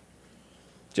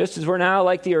 Just as we're now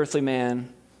like the earthly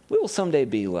man, we will someday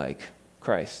be like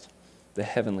Christ, the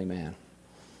heavenly man.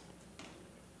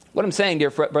 What I'm saying, dear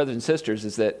brothers and sisters,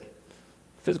 is that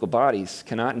physical bodies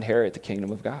cannot inherit the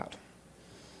kingdom of God.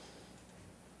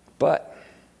 But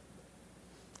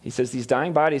he says these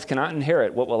dying bodies cannot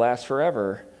inherit what will last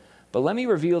forever. But let me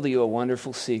reveal to you a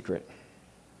wonderful secret.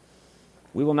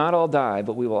 We will not all die,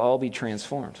 but we will all be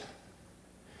transformed.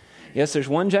 Yes, there's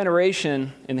one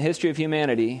generation in the history of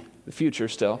humanity, the future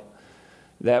still,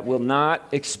 that will not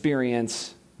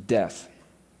experience death.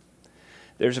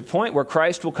 There's a point where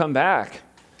Christ will come back,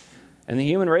 and the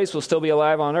human race will still be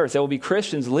alive on earth. There will be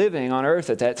Christians living on earth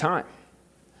at that time.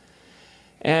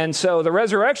 And so the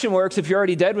resurrection works if you're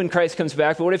already dead when Christ comes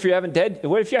back, but what if you haven't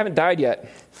died yet?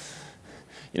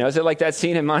 Is it like that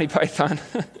scene in Monty Python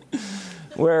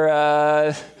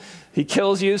where he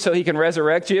kills you so he can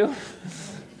resurrect you?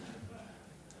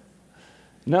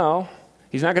 No,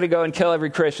 he's not going to go and kill every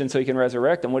Christian so he can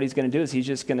resurrect them. What he's going to do is he's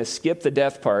just going to skip the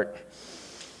death part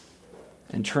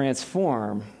and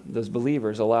transform those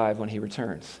believers alive when he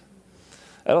returns.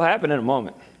 That'll happen in a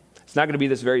moment. It's not going to be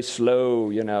this very slow,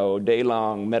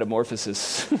 day-long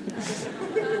metamorphosis.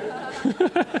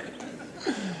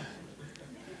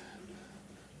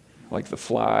 Like the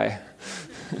fly.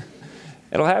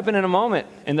 It'll happen in a moment,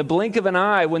 in the blink of an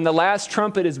eye, when the last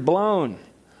trumpet is blown.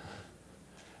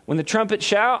 When the trumpet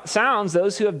sounds,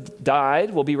 those who have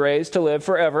died will be raised to live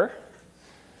forever.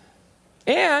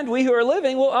 And we who are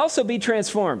living will also be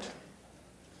transformed.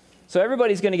 So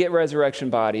everybody's going to get resurrection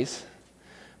bodies.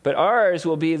 But ours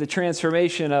will be the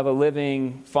transformation of a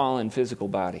living, fallen physical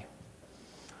body.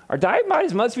 Our dying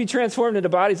bodies must be transformed into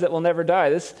bodies that will never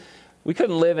die. We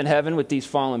couldn't live in heaven with these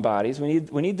fallen bodies.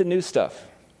 We need the new stuff.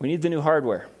 We need the new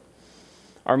hardware.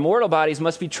 Our mortal bodies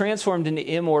must be transformed into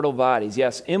immortal bodies.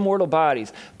 Yes, immortal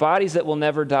bodies. Bodies that will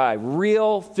never die.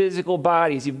 Real physical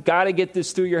bodies. You've got to get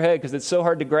this through your head because it's so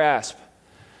hard to grasp.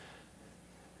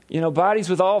 Bodies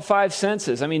with all five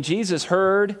senses. Jesus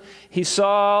heard, he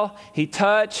saw, he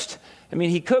touched, I mean,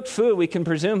 he cooked food. We can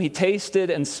presume he tasted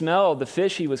and smelled the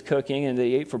fish he was cooking and that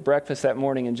he ate for breakfast that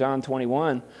morning in John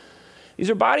 21. These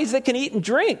are bodies that can eat and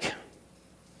drink.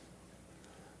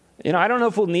 I don't know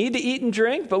if we'll need to eat and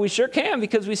drink, but we sure can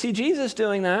because we see Jesus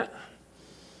doing that.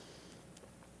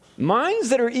 Minds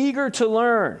that are eager to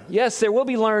learn. Yes, there will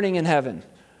be learning in heaven.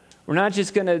 We're not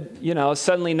just going to,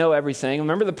 suddenly know everything.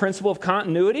 Remember the principle of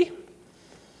continuity?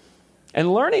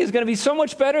 And learning is going to be so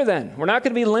much better then. We're not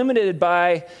going to be limited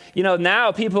by,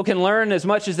 now people can learn as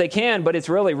much as they can, but it's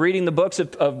really reading the books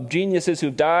of geniuses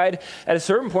who've died. At a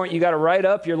certain point, you got to write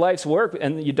up your life's work,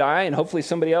 and you die, and hopefully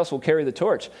somebody else will carry the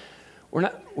torch. We're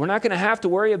not going to have to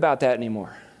worry about that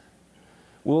anymore.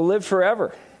 We'll live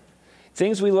forever.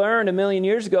 Things we learned 1,000,000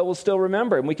 years ago, we'll still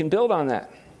remember, and we can build on that.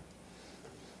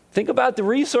 Think about the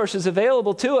resources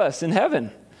available to us in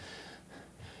heaven.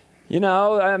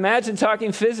 Imagine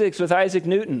talking physics with Isaac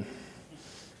Newton,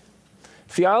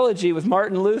 theology with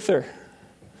Martin Luther.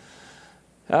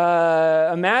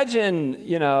 Imagine,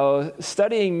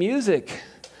 studying music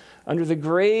under the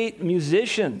great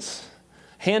musicians,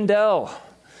 Handel.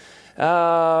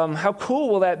 How cool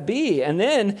will that be? And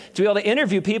then to be able to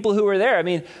interview people who were there. I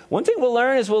mean, one thing we'll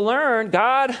learn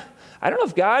God, I don't know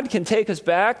if God can take us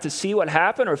back to see what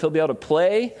happened or if he'll be able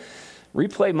to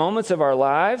replay moments of our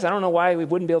lives. I don't know why we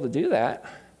wouldn't be able to do that.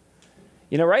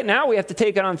 Right now we have to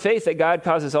take it on faith that God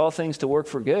causes all things to work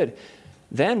for good.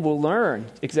 Then we'll learn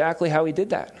exactly how he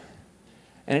did that.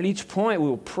 And at each point we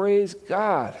will praise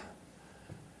God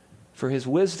for his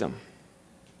wisdom,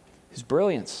 his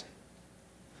brilliance.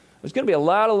 There's going to be a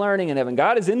lot of learning in heaven.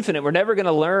 God is infinite. We're never going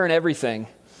to learn everything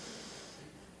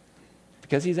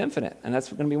because he's infinite. And that's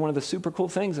going to be one of the super cool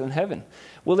things in heaven.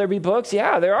 Will there be books?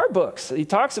 Yeah, there are books. He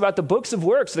talks about the books of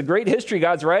works, the great history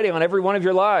God's writing on every one of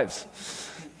your lives.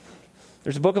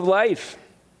 There's a book of life.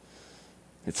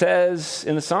 It says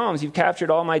in the Psalms, you've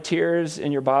captured all my tears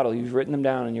in your bottle. You've written them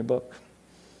down in your book.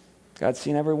 God's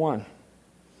seen every one.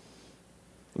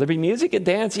 Will there be music and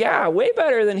dance? Yeah, way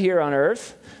better than here on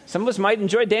earth. Some of us might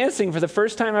enjoy dancing for the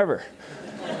first time ever.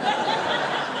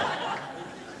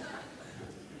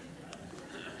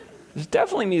 There's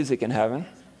definitely music in heaven.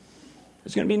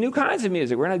 There's going to be new kinds of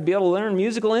music. We're going to be able to learn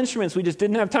musical instruments we just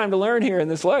didn't have time to learn here in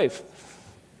this life.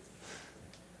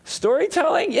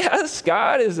 Storytelling, yes,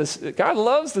 God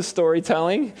loves the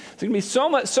storytelling. There's going to be so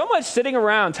much sitting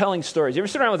around telling stories. You ever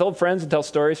sit around with old friends and tell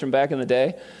stories from back in the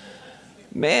day?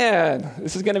 Man,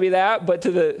 this is going to be that, but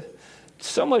to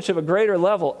so much of a greater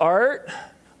level. Art.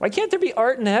 Why can't there be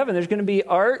art in heaven? There's going to be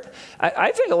art.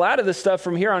 I think a lot of the stuff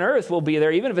from here on earth will be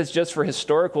there, even if it's just for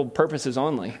historical purposes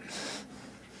only. But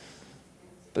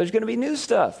there's going to be new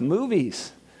stuff,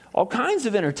 movies, all kinds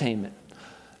of entertainment.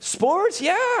 Sports,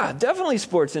 yeah, definitely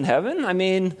sports in heaven. I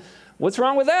mean, what's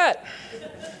wrong with that?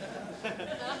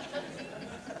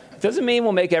 Doesn't mean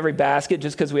we'll make every basket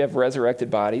just because we have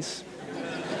resurrected bodies.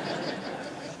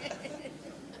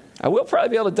 I will probably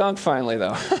be able to dunk finally,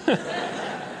 though.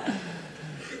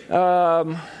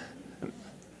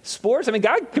 Sports, I mean,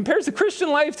 God compares the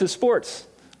Christian life to sports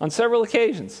on several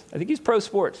occasions. I think he's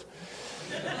pro-sports.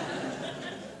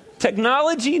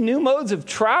 Technology, new modes of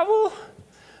travel.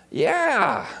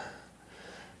 Yeah.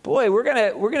 Boy, we're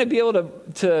gonna be able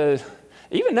to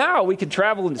even now we could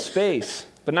travel into space,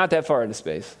 but not that far into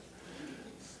space.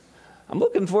 I'm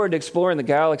looking forward to exploring the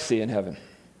galaxy in heaven.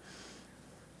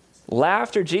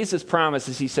 Laughter, Jesus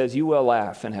promises, he says, you will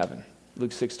laugh in heaven.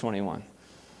 Luke 6:21.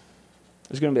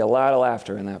 There's going to be a lot of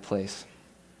laughter in that place.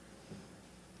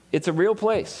 It's a real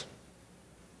place.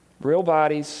 Real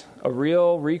bodies, a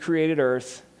real recreated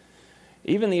earth.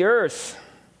 Even the earth,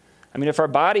 I mean, if our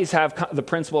bodies have the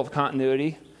principle of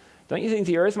continuity, don't you think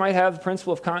the earth might have the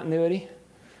principle of continuity?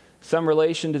 Some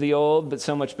relation to the old, but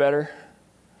so much better.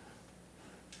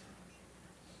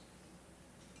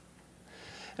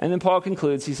 And then Paul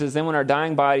concludes, he says, then when our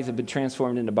dying bodies have been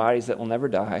transformed into bodies that will never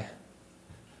die,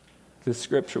 this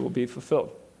scripture will be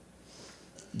fulfilled.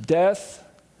 Death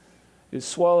is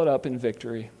swallowed up in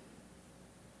victory.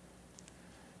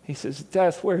 He says,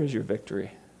 death, where is your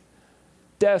victory?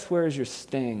 Death, where is your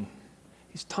sting?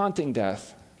 He's taunting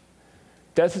death.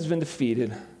 Death has been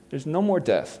defeated. There's no more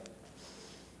death.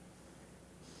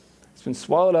 It's been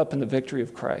swallowed up in the victory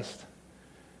of Christ.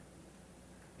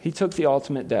 He took the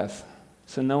ultimate death,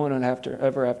 so no one would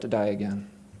ever have to die again.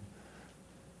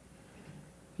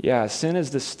 Yeah, sin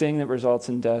is the sting that results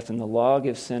in death, and the law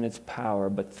gives sin its power,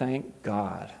 but thank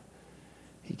God,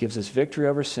 he gives us victory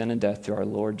over sin and death through our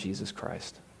Lord Jesus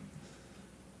Christ.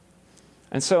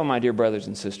 And so, my dear brothers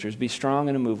and sisters, be strong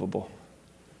and immovable.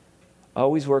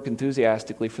 Always work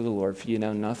enthusiastically for the Lord, for you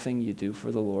know nothing you do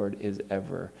for the Lord is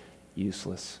ever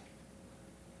useless.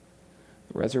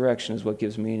 Resurrection is what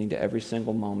gives meaning to every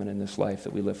single moment in this life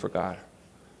that we live for God.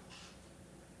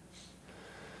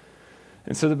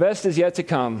 And so the best is yet to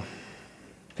come.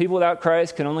 People without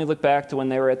Christ can only look back to when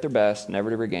they were at their best, never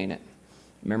to regain it.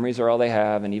 Memories are all they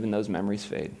have, and even those memories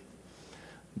fade.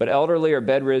 But elderly or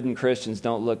bedridden Christians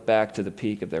don't look back to the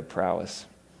peak of their prowess.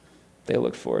 They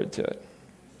look forward to it.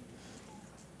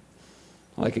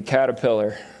 Like a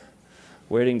caterpillar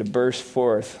waiting to burst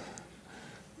forth.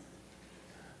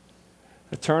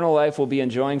 Eternal life will be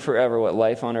enjoying forever what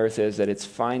life on earth is at its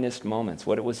finest moments,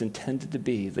 what it was intended to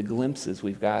be, the glimpses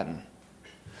we've gotten.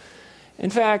 In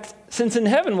fact, since in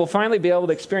heaven we'll finally be able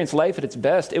to experience life at its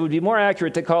best, it would be more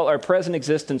accurate to call our present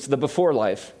existence the before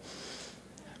life,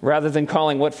 rather than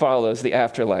calling what follows the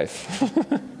afterlife.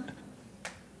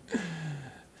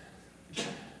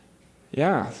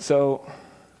 Yeah, so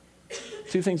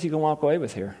 2 things you can walk away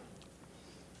with here.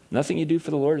 Nothing you do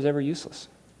for the Lord is ever useless.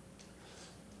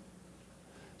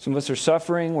 Some of us are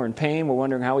suffering, we're in pain, we're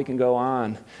wondering how we can go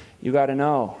on. You got to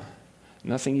know,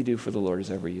 nothing you do for the Lord is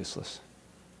ever useless.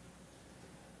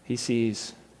 He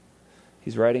sees,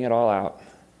 he's writing it all out.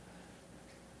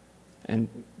 And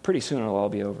pretty soon it'll all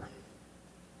be over.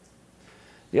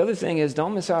 The other thing is,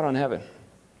 don't miss out on heaven.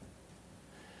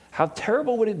 How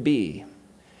terrible would it be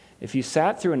if you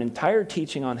sat through an entire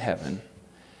teaching on heaven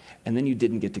and then you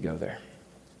didn't get to go there?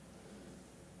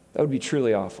 That would be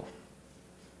truly awful.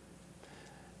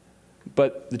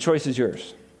 But the choice is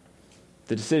yours.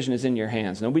 The decision is in your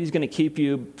hands. Nobody's going to keep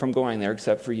you from going there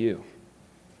except for you.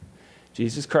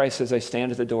 Jesus Christ says, I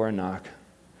stand at the door and knock.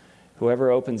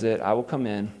 Whoever opens it, I will come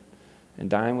in and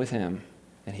dine with him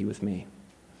and he with me.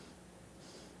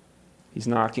 He's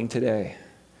knocking today.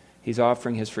 He's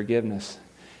offering his forgiveness.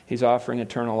 He's offering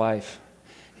eternal life.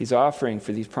 He's offering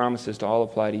for these promises to all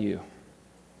apply to you.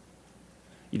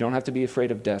 You don't have to be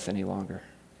afraid of death any longer.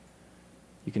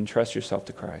 You can trust yourself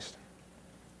to Christ.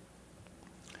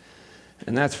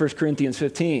 And that's 1 Corinthians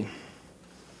 15.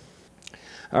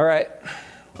 All right,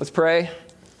 let's pray.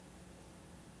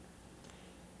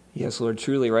 Yes, Lord,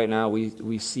 truly right now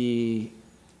we see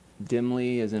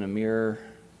dimly as in a mirror,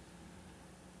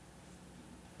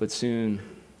 but soon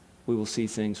we will see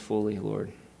things fully,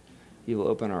 Lord. You will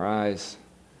open our eyes.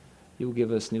 You will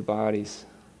give us new bodies.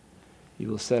 You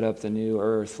will set up the new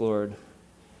earth, Lord.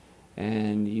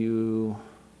 And you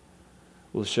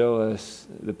will show us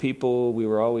the people we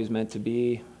were always meant to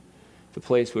be, the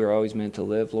place we were always meant to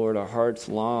live, Lord. Our hearts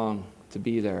long to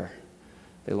be there.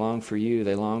 They long for you.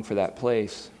 They long for that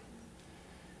place.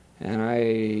 And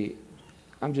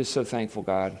I'm just so thankful,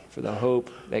 God, for the hope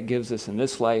that gives us in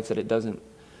this life, that it doesn't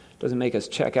make us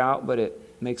check out, but it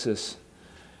makes us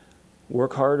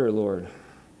work harder, Lord,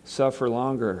 suffer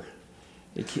longer.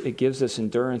 It gives us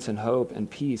endurance and hope and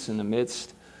peace in the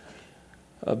midst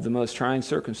of the most trying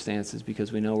circumstances,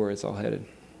 because we know where it's all headed.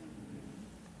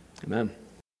 Amen.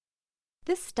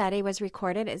 This study was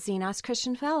recorded at Xenos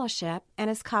Christian Fellowship and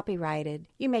is copyrighted.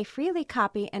 You may freely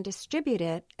copy and distribute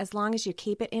it as long as you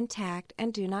keep it intact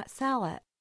and do not sell it.